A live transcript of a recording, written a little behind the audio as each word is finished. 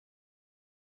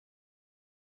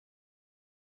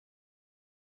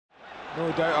No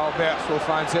doubt Albertz will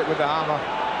fancy it with the hammer.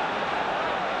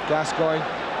 Gascoigne.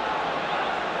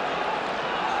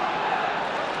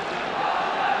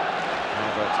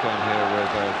 Albertz came here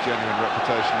with a genuine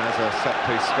reputation as a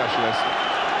set-piece specialist.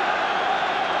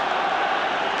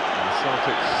 And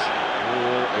Celtic's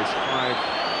wall is 5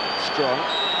 strong.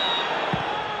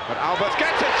 But Albertz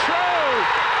gets it through!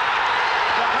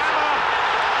 The hammer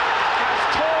has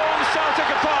torn Celtic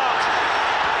apart.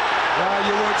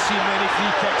 You won't see many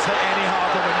free kicks hit any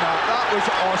harder than that. That was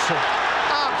awesome.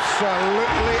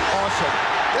 Absolutely awesome.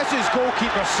 This is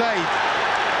goalkeeper side.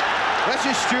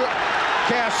 This is Stuart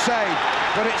Kerr's side.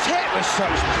 But it's hit with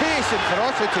such pace and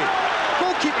ferocity.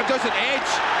 Goalkeeper doesn't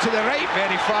edge to the right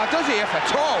very far, does he, if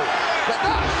at all? But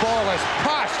that ball is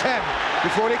past him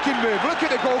before he can move. Look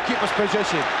at the goalkeeper's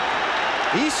position.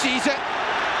 He sees it.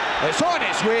 It's on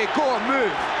its way. Go and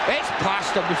move. It's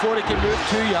past him before he can move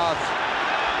 2 yards.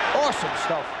 Awesome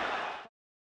stuff.